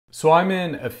So I'm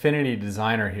in Affinity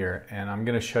Designer here, and I'm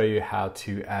going to show you how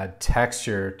to add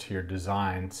texture to your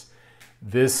designs.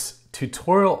 This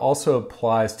tutorial also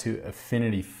applies to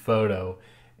Affinity Photo,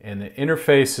 and the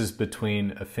interfaces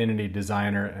between Affinity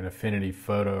Designer and Affinity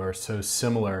Photo are so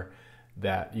similar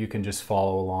that you can just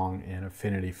follow along in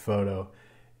Affinity Photo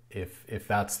if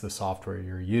that's the software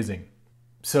you're using.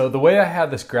 So the way I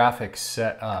have this graphic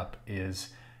set up is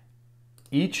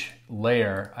each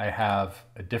layer I have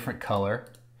a different color,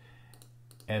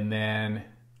 and then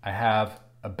I have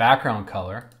a background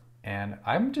color, and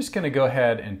I'm just going to go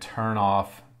ahead and turn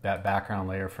off that background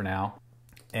layer for now.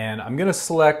 And I'm going to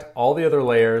select all the other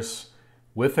layers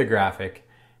with the graphic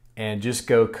and just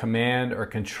go Command or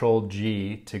Control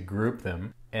G to group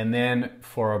them. And then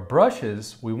for our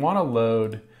brushes, we want to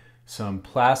load some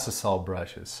plastisol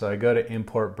brushes. So I go to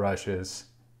Import Brushes,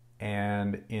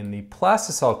 and in the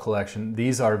plastisol collection,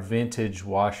 these are vintage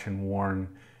wash and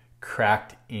worn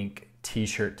cracked ink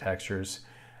t-shirt textures.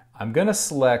 I'm going to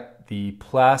select the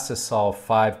plastisol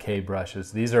 5K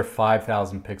brushes. These are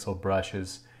 5,000 pixel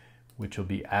brushes, which will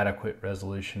be adequate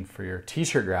resolution for your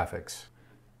t-shirt graphics.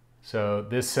 So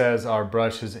this says our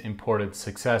brush is imported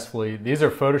successfully. These are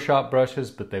Photoshop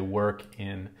brushes, but they work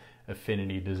in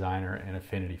Affinity Designer and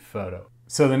Affinity Photo.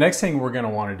 So the next thing we're going to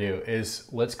want to do is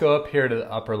let's go up here to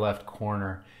the upper left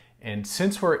corner. And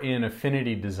since we're in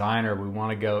Affinity Designer, we want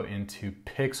to go into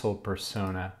Pixel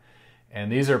Persona. And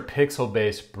these are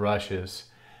pixel-based brushes.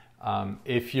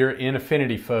 If you're in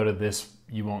Affinity Photo,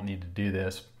 you won't need to do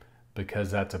this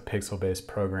because that's a pixel-based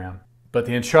program. But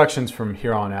the instructions from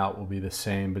here on out will be the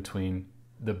same between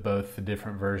both the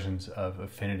different versions of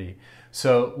Affinity.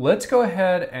 So let's go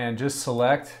ahead and just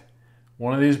select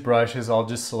one of these brushes. I'll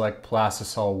just select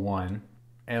Plastisol 1.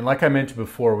 And like I mentioned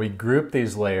before, we group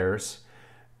these layers.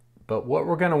 But what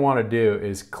we're going to want to do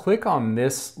is click on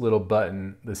this little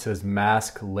button that says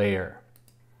Mask Layer.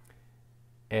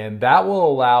 And that will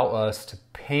allow us to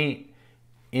paint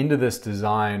into this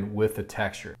design with the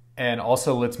texture. And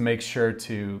also let's make sure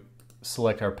to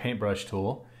select our paintbrush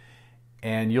tool.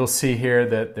 And you'll see here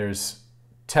that there's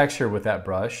texture with that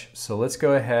brush. So let's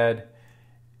go ahead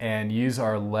and use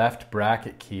our left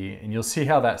bracket key, and you'll see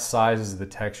how that sizes the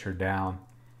texture down.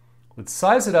 Let's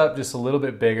size it up just a little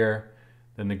bit bigger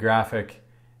than the graphic,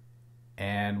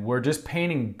 and we're just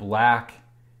painting black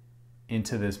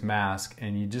into this mask,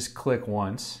 and you just click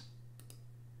once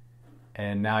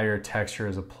and now your texture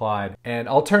is applied. And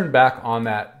I'll turn back on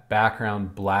that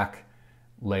background black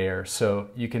layer so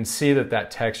you can see that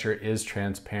that texture is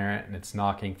transparent and it's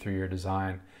knocking through your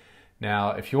design.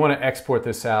 Now if you want to export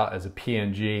this out as a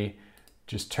PNG,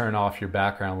 just turn off your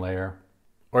background layer,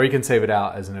 or you can save it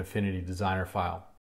out as an Affinity Designer file.